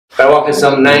I walk in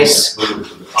some nice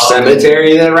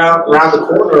cemetery around the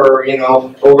corner, you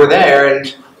know, over there,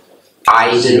 and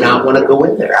I did not want to go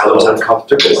in there. I was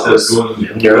uncomfortable. I was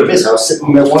nervous. I was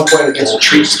sitting at one point against a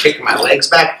tree, just kicking my legs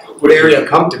back, very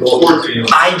uncomfortable.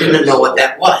 I didn't know what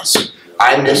that was.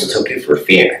 I mistook it for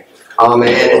fear. And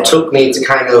it took me to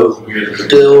kind of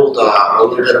build a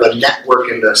little bit of a network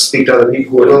and to speak to other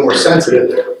people who are a little more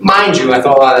sensitive. Mind you, I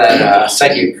thought a lot of that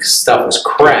psychic stuff was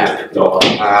crap. In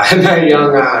my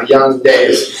young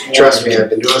days, trust me, I've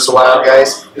been doing this a while,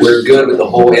 guys. We're good with the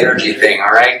whole energy thing, all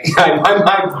right?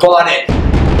 I bought it.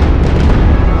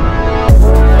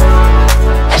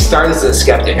 I started as a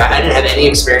skeptic. I didn't have any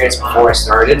experience before I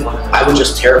started. I was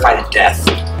just terrified of death.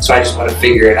 So I just want to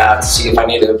figure it out to see if I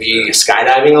need to be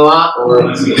skydiving a lot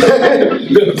or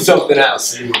something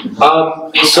else.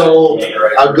 So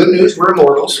good news, we're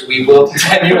immortals. We will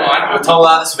continue on. We'll tell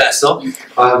this vessel.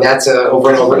 That's over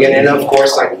and over again. And of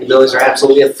course, like, abilities are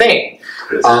absolutely a thing.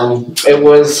 It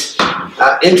was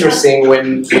interesting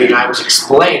when I was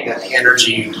explained that the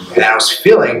energy that I was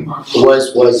feeling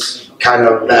was kind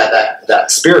of that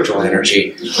spiritual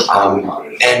energy,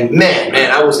 and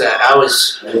man, I was at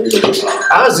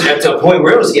a point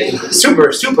where it was getting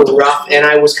super rough, and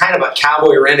I was kind of a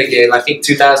cowboy renegade. I think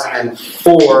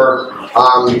 2004.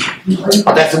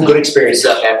 I've had some good experiences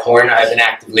at that point. I've been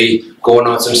actively going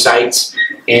on some sites,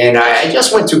 and I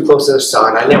just went too close to the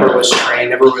sun. I never was trained,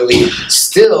 never really,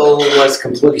 still was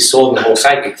completely sold in the whole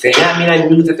psychic thing. I mean, I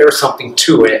knew that there was something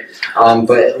to it,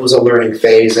 but it was a learning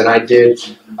phase, and I did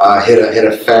hit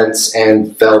a fence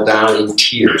and fell down in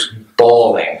tears,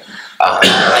 bawling.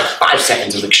 Like 5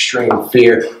 seconds of extreme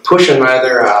fear, pushing my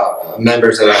other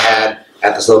members that I had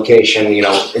at this location, you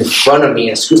know, in front of me,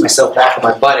 and scoop myself back on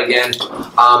my butt again,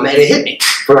 and it hit me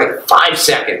for like 5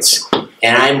 seconds,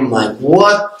 and I'm like,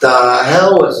 what the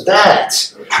hell was that?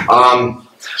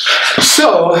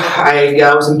 So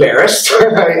I was embarrassed.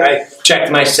 I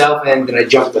checked myself, and then I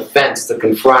jumped the fence to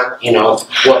confront, you know,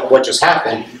 what just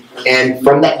happened. And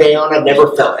from that day on, I've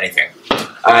never felt anything.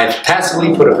 I've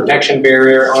passively put a protection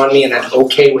barrier on me, and I'm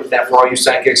okay with that for all you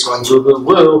psychics going woo woo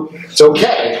woo. It's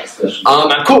okay.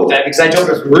 I'm cool with that because I jump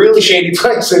to really shady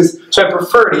places, so I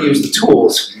prefer to use the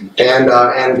tools and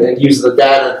use the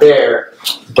data there.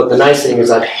 But the nice thing is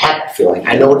I've had that feeling.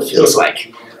 I know what it feels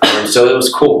like. So it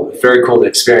was cool, very cool to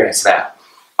experience that.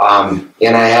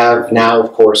 And I have now,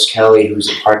 of course, Kelly, who's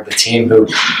a part of the team, who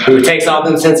takes all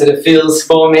them sensitive feels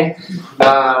for me,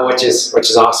 which is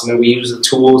awesome. And we use the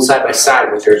tools side by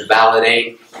side with her to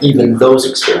validate even those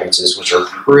experiences, which are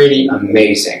pretty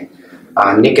amazing.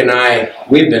 Nick and I,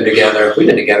 we've been together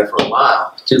for a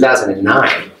while,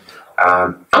 2009.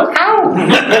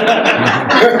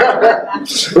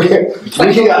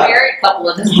 We married couple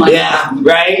at this point. Yeah,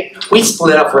 right? We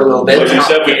split up for a little bit. Well, you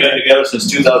said we've been together since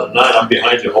 2009. I'm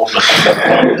behind you holding my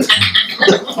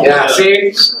Yeah,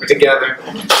 see? We're together.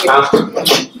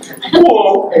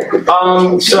 Whoa.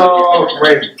 So,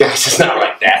 wait, guys, it's not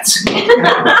like that.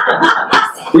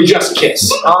 We just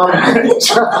kiss.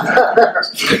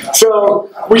 So,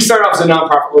 we started off as a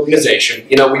nonprofit organization.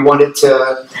 You know, we wanted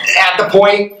to, at the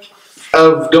point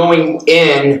of going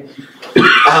in,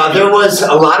 there was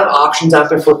a lot of options out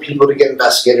there for people to get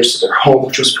investigators to their home,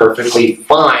 which was perfectly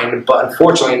fine, but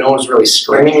unfortunately no one was really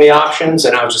screening the options,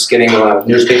 and I was just getting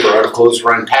newspaper articles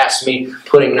run past me,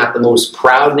 putting not the most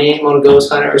proud name on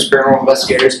ghost hunters, paranormal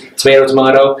investigators,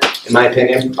 tomato, in my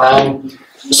opinion.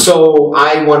 So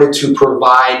I wanted to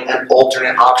provide an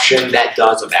alternate option that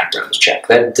does a background check,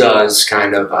 that does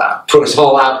kind of put us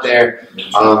all out there,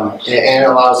 and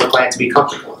allows the client to be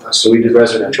comfortable with us. So we did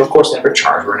residential, of course, never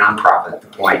charged. We're a nonprofit at the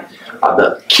point.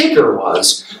 The kicker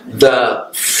was the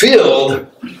field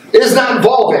is not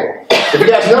evolving. If you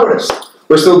guys noticed,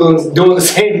 we're still doing the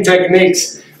same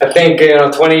techniques. I think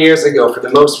 20 years ago, for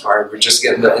the most part, we're just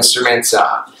getting the instruments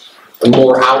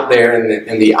more out there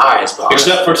in the eyes.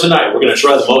 Except for tonight, we're going to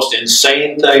try the most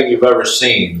insane thing you've ever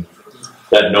seen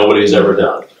that nobody's ever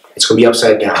done. It's going to be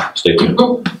upside down. Stay tuned.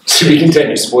 To be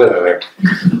continued, spoiler alert.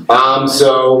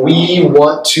 So we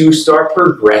want to start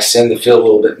progressing the field a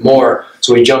little bit more.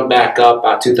 So we jumped back up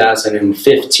about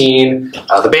 2015.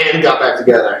 The band got back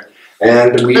together,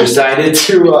 and we decided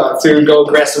to go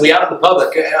aggressively out in the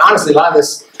public. And honestly, a lot of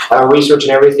this research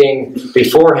and everything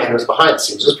beforehand was behind the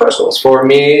scenes. It was personal. It was for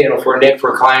me, for Nick,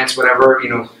 for clients, whatever.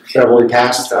 Whenever we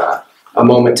passed a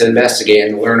moment to investigate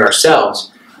and learn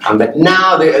ourselves. But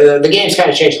now the game's kind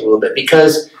of changed a little bit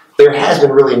because there has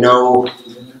been really no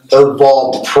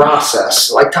evolved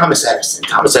process. Like Thomas Edison.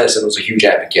 Thomas Edison was a huge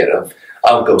advocate of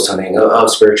ghost hunting, of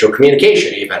spiritual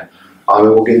communication even. And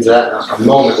we'll get into that in a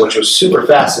moment, which was super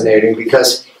fascinating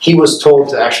because he was told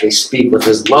to actually speak with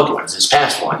his loved ones, his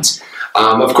past ones.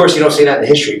 Of course, you don't see that in the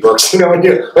history books. You know, when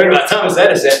you learn about Thomas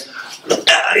Edison,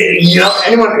 you know,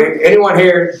 anyone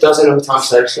here doesn't know who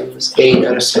Thomas Edison is?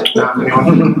 Edison.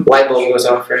 Light bulb goes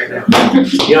off right now.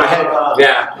 You know,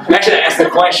 actually, I asked the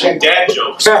question. Dad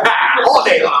jokes. All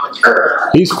day long.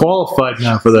 He's qualified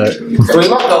now for that. For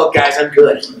the old guys, I'm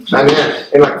good. I'm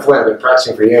in like Flint. I've been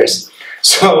practicing for years.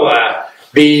 So, I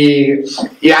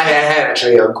had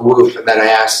actually a group that I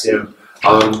asked, you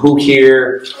know, who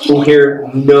here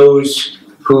knows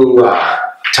who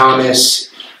Thomas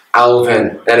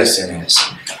Alvin Edison is?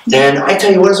 And I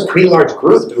tell you what, it was a pretty large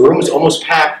group. The room was almost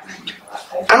packed.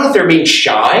 I don't know if they're being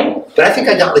shy, but I think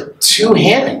I got like 2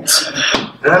 hands.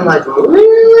 And I'm like,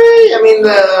 really? I mean,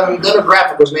 the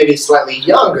demographic was maybe slightly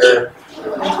younger,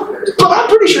 but I'm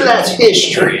pretty sure that's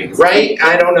history, right?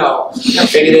 I don't know.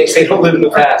 Maybe they say don't live in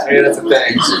the past. Maybe that's a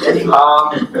thing.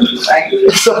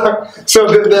 So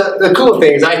the cool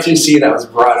thing is ITC that was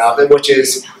brought up, which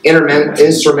is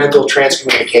instrumental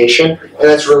transcommunication, and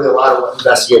that's really a lot of what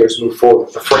investigators move forward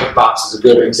with. The Frank box is a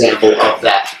good example of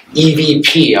that.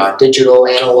 EVP, digital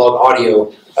analog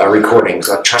audio recordings,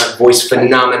 electronic voice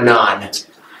phenomenon.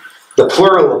 The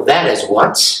plural of that is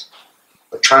what?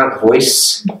 Electronic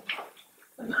voice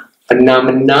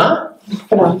phenomena?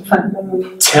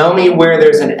 Tell me where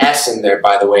there's an S in there,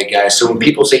 by the way, guys. So when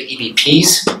people say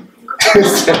EVPs,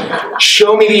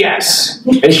 show me the S.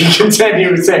 And you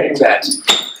continue saying that.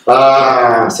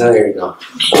 So there you go.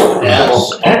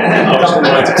 Yes.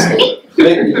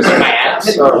 My ass.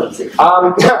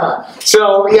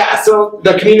 So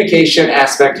the communication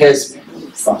aspect has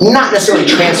not necessarily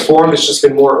transformed, it's just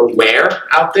been more aware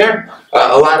out there.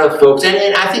 A lot of folks,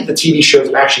 and I think the TV shows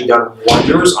have actually done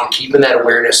wonders on keeping that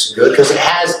awareness good, because it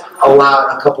has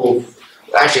allowed a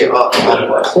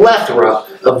plethora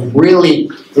of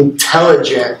really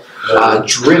intelligent,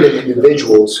 driven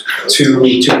individuals to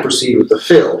proceed with the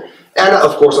field. And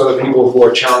of course, other people who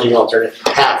are challenging alternate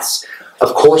paths.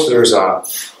 Of course, there's a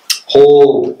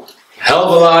whole hell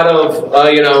of a lot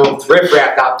of,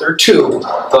 riffraff out there too.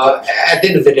 But at the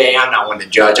end of the day, I'm not one to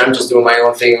judge. I'm just doing my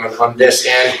own thing on this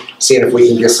and seeing if we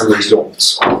can get some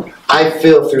results. I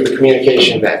feel through the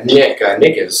communication that Nick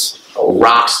is a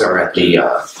rock star at the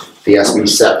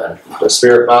SB7, the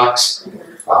spirit box.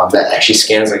 That actually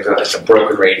scans like a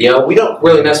broken radio. We don't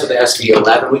really mess with the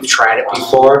SB11. We've tried it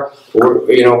before. We're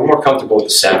more comfortable with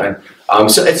the 7.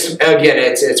 So it's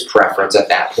preference at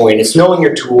that point. It's knowing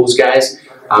your tools, guys.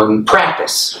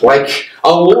 Practice, like a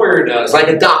lawyer does, like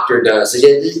a doctor does.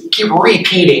 Keep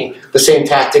repeating the same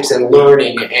tactics and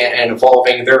learning and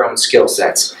evolving their own skill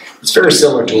sets. It's very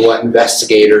similar to what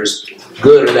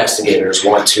good investigators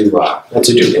want to do.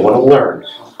 They want to learn.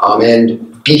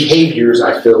 And behaviors,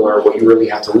 I feel, are what you really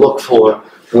have to look for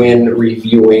when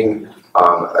reviewing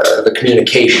the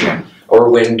communication or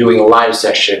when doing a live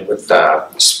session with the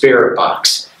spirit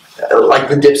box. Like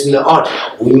the dips in the audio,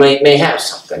 we may have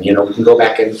something, we can go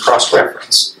back and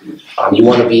cross-reference. You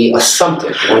want to be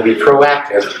assumptive, you want to be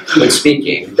proactive when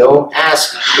speaking. Don't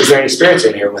ask, is there any spirits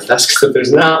in here with us? Because if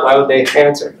there's not, why would they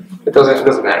answer? It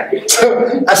doesn't matter.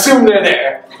 So assume they're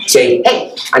there. Say,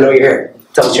 hey, I know you're here.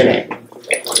 Tell us your name.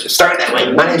 Start that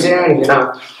way. My name's Aaron,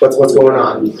 what's going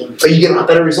on? So you get a lot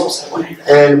better results that way.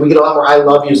 And we get a lot more I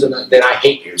love yous than I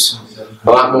hate yous. A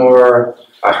lot more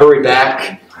hurry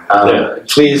back.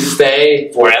 Please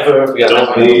stay forever.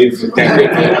 Don't leave. One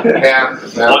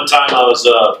time I was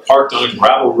parked on a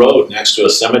gravel road next to a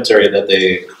cemetery that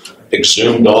they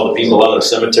exhumed all the people out of the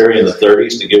cemetery in the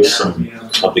 30s to give some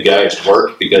of the guys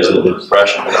work because of the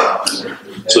depression.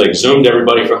 So they exhumed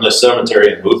everybody from this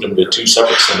cemetery and moved them to 2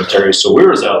 separate cemeteries. So we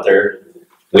was out there.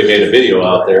 We made a video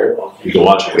out there. You can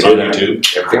watch it. It's on YouTube.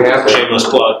 Shameless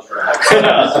plug.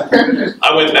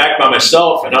 I went back by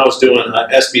myself and I was doing an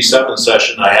SB7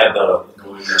 session. I had the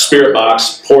spirit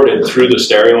box ported through the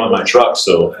stereo in my truck,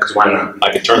 so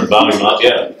I could turn the volume up.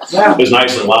 Yeah, it was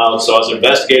nice and loud. So I was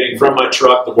investigating from my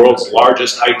truck the world's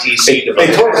largest ITC device.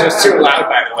 They told us it was too loud,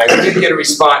 by the way. We didn't get a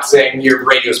response saying your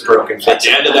radio's broken. At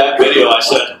the end of that video, I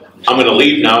said, I'm going to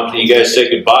leave now. Can you guys say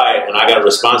goodbye? And I got a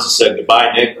response that said,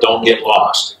 goodbye, Nick. Don't get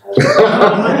lost.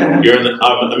 I'm in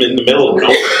the middle of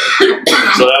nowhere.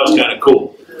 So that was kind of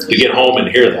cool to get home and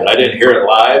hear that. I didn't hear it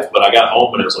live, but I got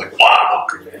home and it was like, wow.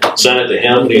 Sent it to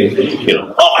him,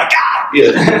 and, oh my God.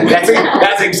 Yeah.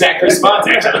 That's the exact response,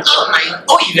 actually.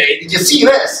 Oh my, did you see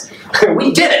this?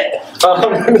 We did it.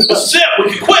 That's it,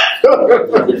 we can quit!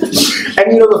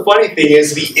 And you know, the funny thing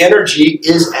is, the energy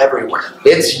is everywhere.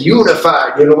 It's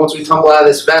unified. You know, once we tumble out of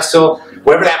this vessel,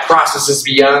 whatever that process is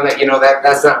beyond that, you know,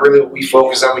 that's not really what we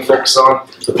focus on. We focus on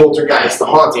the poltergeist, the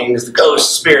hauntings, the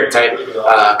ghost, spirit type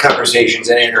conversations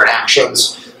and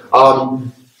interactions.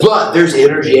 But there's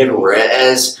energy everywhere.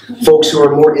 As folks who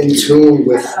are more in tune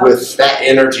with that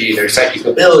energy, their psychic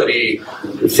ability,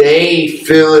 they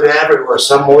feel it everywhere.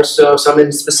 Some more so, some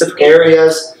in specific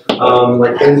areas,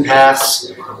 like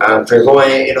empaths,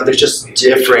 clairvoyant. You know, there's just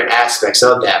different aspects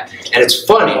of that. And it's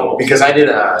funny because I did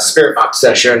a spirit box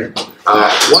session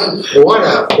one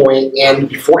point, and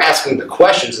before asking the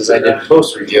questions, as I did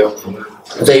post review,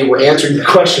 they were answering the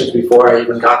questions before I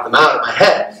even got them out of my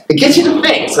head. It gets you to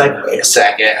think. It's like, wait a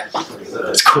second,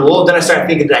 it's cool. Then I started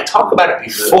thinking, did I talk about it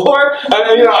before? And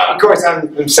then, you know, of course,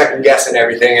 I'm second guessing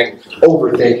everything and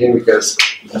overthinking because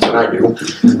that's what I do.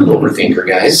 Overthinker,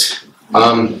 guys.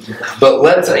 But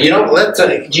let's, can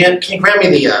you grab me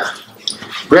the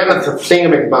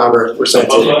thingamabobber or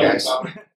something, guys?